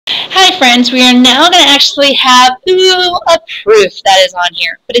friends, we are now going to actually have a proof that is on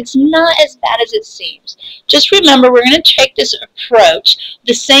here, but it's not as bad as it seems. Just remember, we're going to take this approach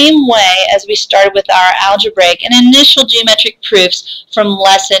the same way as we started with our algebraic and initial geometric proofs from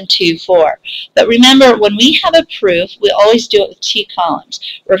lesson 2-4. But remember, when we have a proof, we always do it with T columns.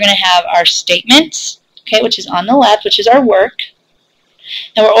 We're going to have our statements, okay, which is on the left, which is our work,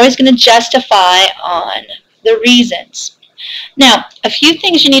 and we're always going to justify on the reasons. Now, a few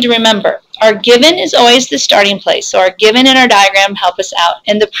things you need to remember. Our given is always the starting place. So our given and our diagram help us out.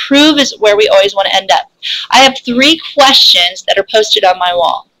 And the prove is where we always want to end up. I have 3 questions that are posted on my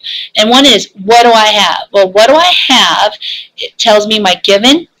wall. And one is, what do I have? Well, what do I have? It tells me my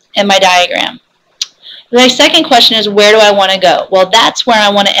given and my diagram. The second question is, where do I want to go? Well, that's where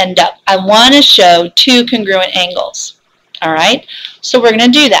I want to end up. I want to show 2 congruent angles. All right? So we're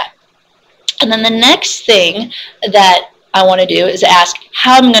going to do that. And then the next thing that I want to do is ask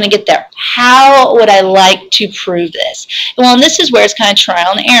how I'm going to get there. How would I like to prove this? Well, and this is where it's kind of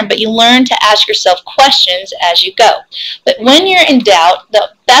trial and error, but you learn to ask yourself questions as you go. But when you're in doubt,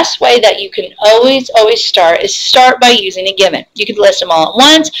 the best way that you can always start is start by using a given. You could list them all at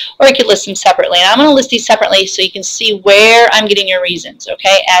once, or you could list them separately. And I'm going to list these separately so you can see where I'm getting your reasons,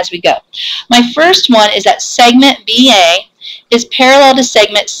 okay, as we go. My first one is that segment BA is parallel to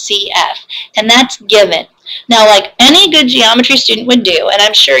segment CF, and that's given. Now, like any good geometry student would do, and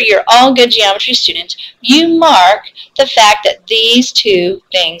I'm sure you're all good geometry students, you mark the fact that these 2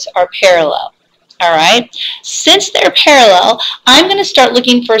 things are parallel. All right? Since they're parallel, I'm going to start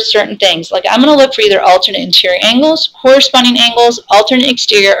looking for certain things. Like I'm going to look for either alternate interior angles, corresponding angles, alternate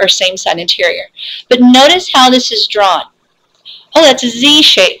exterior, or same side interior. But notice how this is drawn. Oh, that's a Z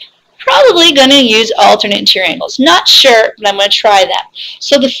shape. Probably going to use alternate interior angles. Not sure, but I'm going to try that.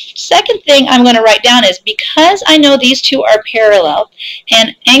 So the second thing I'm going to write down is, because I know these 2 are parallel,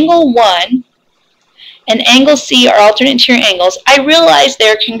 and angle 1 and angle C are alternate interior angles, I realize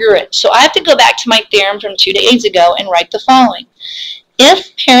they're congruent. So I have to go back to my theorem from 2 days ago and write the following.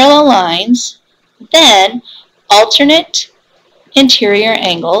 If parallel lines, then alternate interior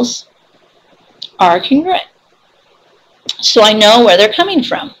angles are congruent. So I know where they're coming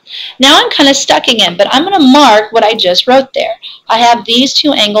from. Now I'm kind of stuck again, but I'm going to mark what I just wrote there. I have these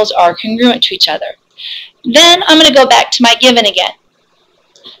 2 angles are congruent to each other. Then I'm going to go back to my given again.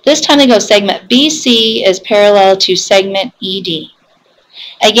 This time they go segment BC is parallel to segment ED.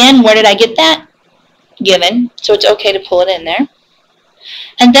 Again, where did I get that? Given, so it's okay to pull it in there.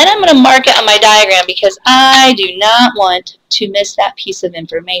 And then I'm going to mark it on my diagram because I do not want to miss that piece of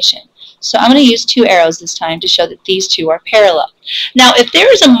information. So I'm going to use 2 arrows this time to show that these 2 are parallel. Now, if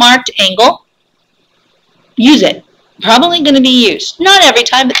there is a marked angle, use it. Probably going to be used. Not every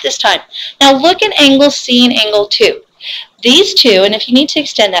time, but this time. Now look at angle C and angle 2. These 2, and if you need to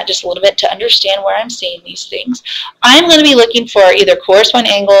extend that just a little bit to understand where I'm seeing these things, I'm going to be looking for either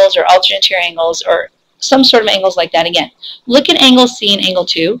corresponding angles or alternate interior angles or some sort of angles like that again. Look at angle C and angle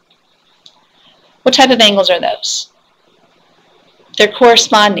 2. What type of angles are those? They're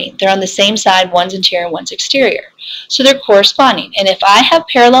corresponding. They're on the same side. One's interior, one's exterior. So they're corresponding. And if I have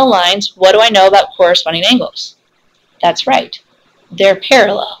parallel lines, what do I know about corresponding angles? That's right. They're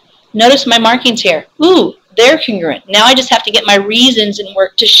parallel. Notice my markings here. Ooh, they're congruent. Now I just have to get my reasons and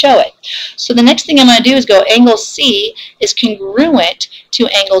work to show it. So the next thing I'm going to do is go angle C is congruent to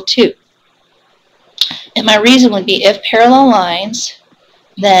angle 2. And my reason would be if parallel lines,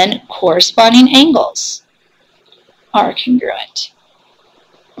 then corresponding angles are congruent.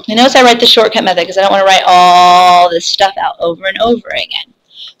 And notice I write the shortcut method because I don't want to write all this stuff out over and over again.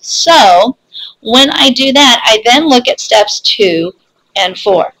 So when I do that, I then look at steps 2 and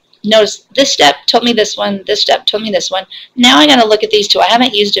 4. Notice this step told me this one, this step told me this one. Now I got to look at these 2. I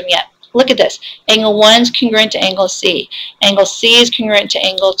haven't used them yet. Look at this. Angle 1 is congruent to angle C. Angle C is congruent to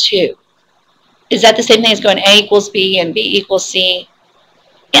angle 2. Is that the same thing as going A equals B and B equals C?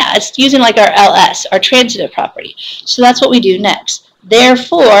 Yeah, it's using like our LS, our transitive property. So that's what we do next.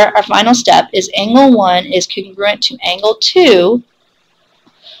 Therefore, our final step is angle 1 is congruent to angle 2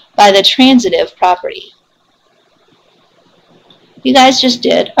 by the transitive property. You guys just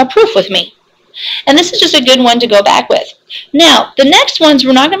did a proof with me. And this is just a good one to go back with. Now, the next ones,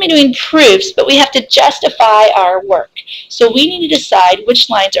 we're not going to be doing proofs, but we have to justify our work. So we need to decide which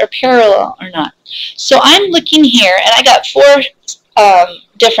lines are parallel or not. So I'm looking here, and I got 4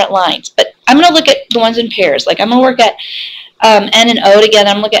 different lines, but I'm going to look at the ones in pairs. Like I'm going to work at N and O together.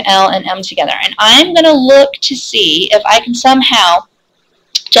 I'm going to look at L and M together. And I'm going to look to see if I can somehow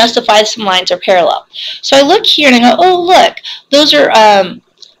justify some lines are parallel. So I look here and I go, oh, look, those are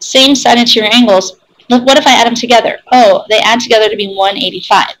same side interior angles. What if I add them together? Oh, they add together to be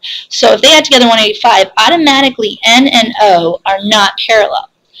 185. So if they add together 185, automatically N and O are not parallel.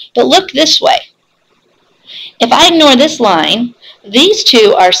 But look this way. If I ignore this line, these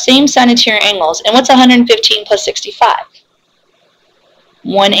two are same side interior angles. And what's 115 plus 65?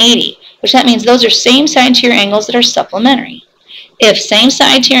 180, which that means those are same side interior angles that are supplementary. If same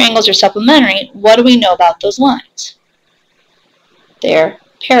side interior angles are supplementary, what do we know about those lines? They're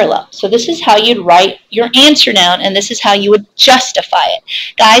parallel. So this is how you'd write your answer down, and this is how you would justify it.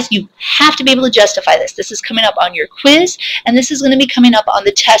 Guys, you have to be able to justify this. This is coming up on your quiz, and this is going to be coming up on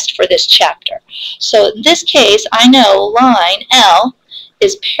the test for this chapter. So in this case, I know line L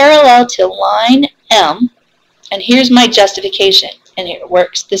is parallel to line M, and here's my justification, and it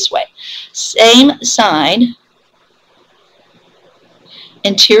works this way. Same side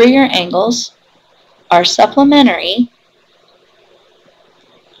interior angles are supplementary,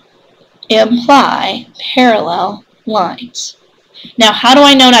 imply parallel lines. Now, how do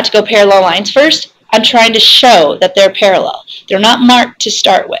I know not to go parallel lines first? I'm trying to show that they're parallel. They're not marked to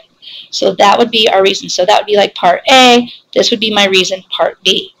start with. So that would be our reason. So that would be like part A. This would be my reason, part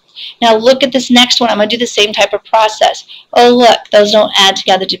B. Now look at this next one. I'm going to do the same type of process. Oh, look, those don't add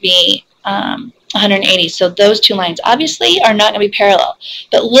together to be 180. So those two lines obviously are not going to be parallel.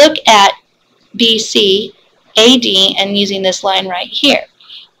 But look at BC, AD, and using this line right here.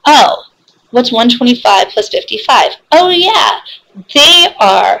 Oh, what's 125 plus 55? Oh, yeah, they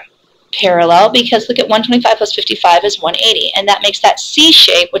are parallel because look at 125 plus 55 is 180, and that makes that C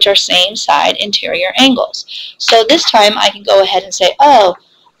shape, which are same side interior angles. So this time I can go ahead and say, oh,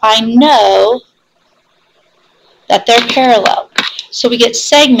 I know that they're parallel. So we get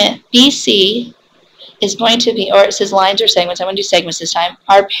segment BC is going to be, or it says lines or segments, I'm going to do segments this time,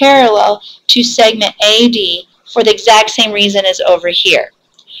 are parallel to segment AD for the exact same reason as over here.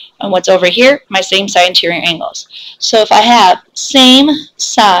 And what's over here? My same side interior angles. So if I have same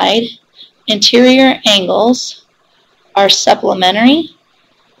side interior angles are supplementary,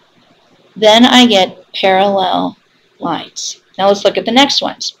 then I get parallel lines. Now let's look at the next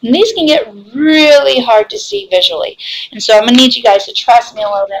ones. And these can get really hard to see visually. And so I'm going to need you guys to trust me a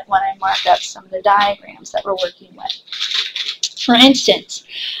little bit when I mark up some of the diagrams that we're working with. For instance,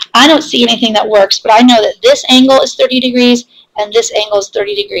 I don't see anything that works, but I know that this angle is 30 degrees and this angle is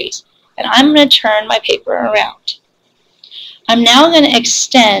 30 degrees. And I'm going to turn my paper around. I'm now going to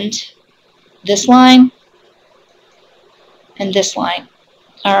extend this line and this line.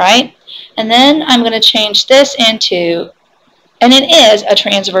 All right? And then I'm going to change this into, and it is a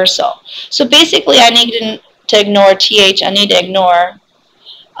transversal. So basically I need to ignore TH, I need to ignore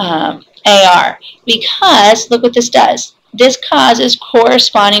AR, because look what this does. This causes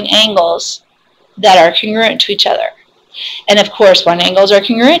corresponding angles that are congruent to each other. And if corresponding angles are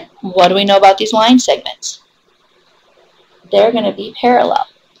congruent, what do we know about these line segments? They're going to be parallel.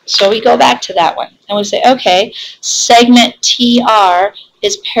 So we go back to that one and we say, okay, segment TR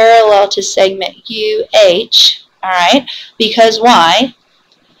is parallel to segment UH, all right, because why?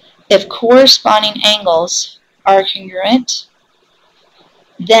 If corresponding angles are congruent,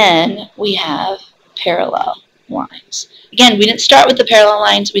 then we have parallel lines. Again, we didn't start with the parallel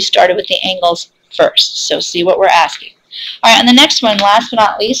lines, we started with the angles first. So see what we're asking. All right, on the next one, last but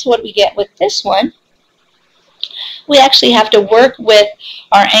not least, what do we get with this one? We actually have to work with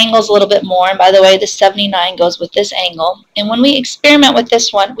our angles a little bit more. And by the way, the 79 goes with this angle. And when we experiment with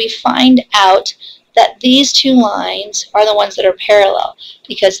this one, we find out that these two lines are the ones that are parallel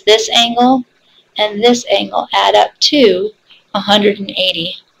because this angle and this angle add up to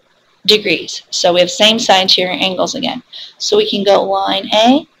 180 degrees. So we have same side interior angles again. So we can go line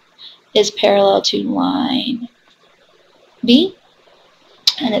A is parallel to line B,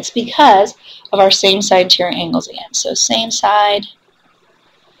 and it's because of our same side interior angles again. So same side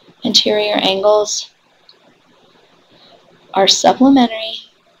interior angles are supplementary,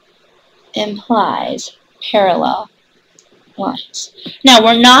 implies parallel lines. Now,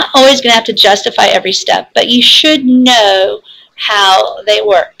 we're not always going to have to justify every step, but you should know how they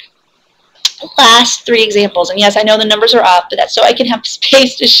work. Last three examples, and yes, I know the numbers are up, but that's so I can have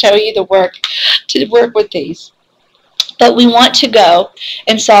space to show you the work to work with these. But we want to go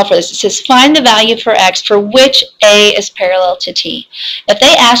and solve for this. It says find the value for x for which A is parallel to T. If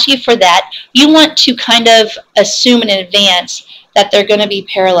they ask you for that, you want to kind of assume in advance that they're going to be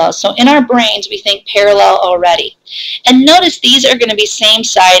parallel. So in our brains, we think parallel already. And notice these are going to be same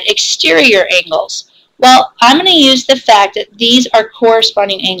side exterior angles. Well, I'm going to use the fact that these are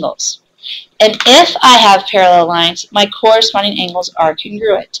corresponding angles. And if I have parallel lines, my corresponding angles are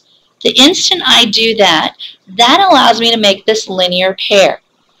congruent. The instant I do that, that allows me to make this linear pair.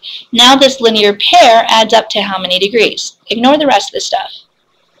 Now this linear pair adds up to how many degrees? Ignore the rest of the stuff.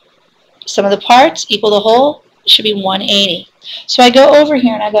 Sum of the parts equal the whole, it should be 180. So I go over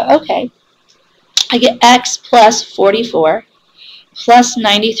here and I go, okay, I get x plus 44 plus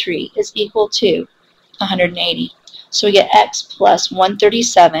 93 is equal to 180. So we get x plus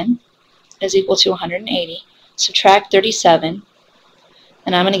 137 is equal to 180. Subtract 37,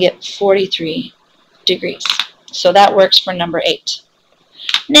 and I'm going to get 43 degrees. So that works for number 8.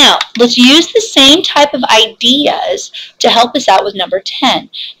 Now, let's use the same type of ideas to help us out with number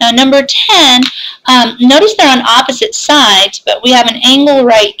 10. Now, number 10, notice they're on opposite sides, but we have an angle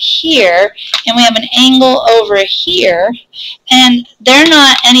right here, and we have an angle over here, and they're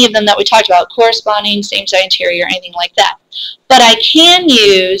not any of them that we talked about, corresponding, same side interior, anything like that. But I can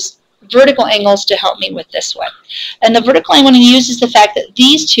use vertical angles to help me with this one. And the vertical angle uses the fact that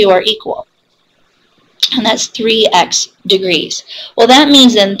these two are equal. And that's 3x degrees. Well, that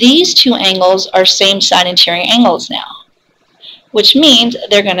means then these two angles are same side interior angles now, which means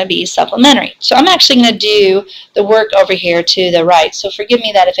they're going to be supplementary. So I'm actually going to do the work over here to the right. So forgive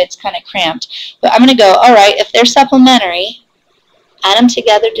me that if it's kind of cramped. But I'm going to go, all right, if they're supplementary, add them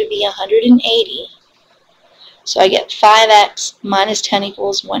together to be 180. So I get 5x minus 10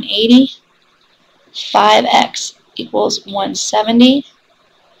 equals 180. 5x equals 170.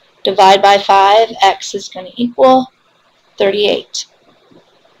 Divide by 5, x is going to equal 38.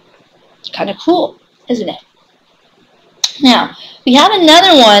 Kind of cool, isn't it? Now, we have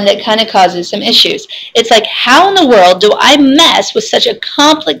another one that kind of causes some issues. It's like, how in the world do I mess with such a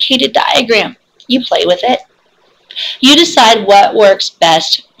complicated diagram? You play with it. You decide what works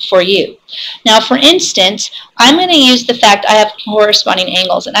best for you. Now, for instance, I'm going to use the fact I have corresponding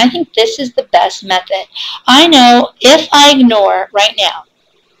angles, and I think this is the best method. I know if I ignore right now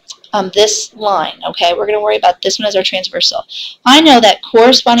this line, okay, we're going to worry about this one as our transversal. I know that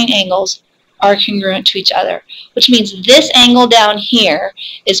corresponding angles are congruent to each other, which means this angle down here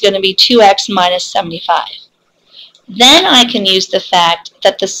is going to be 2x minus 75. Then I can use the fact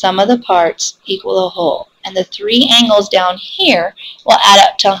that the sum of the parts equal the whole, and the three angles down here will add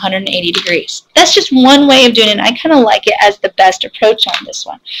up to 180 degrees. That's just one way of doing it, and I kind of like it as the best approach on this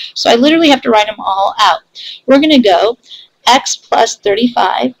one. So I literally have to write them all out. We're going to go x plus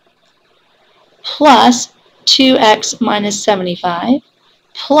 35 plus 2x minus 75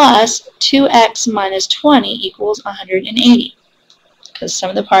 plus 2x minus 20 equals 180, because sum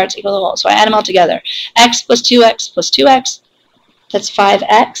of the parts equal the whole. So I add them all together. X plus 2x, that's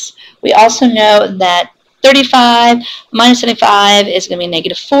 5x. We also know that 35 minus 75 is going to be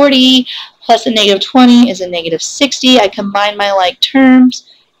negative 40, plus a negative 20 is a negative 60. I combine my like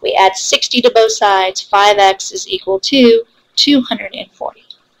terms. We add 60 to both sides. 5x is equal to 240.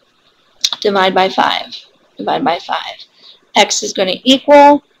 Divide by 5. Divide by 5. X is going to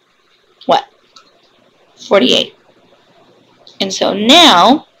equal what? 48. And so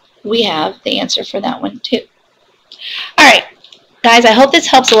now we have the answer for that one too. All right, guys, I hope this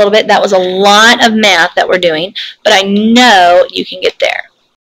helps a little bit. That was a lot of math that we're doing, but I know you can get there.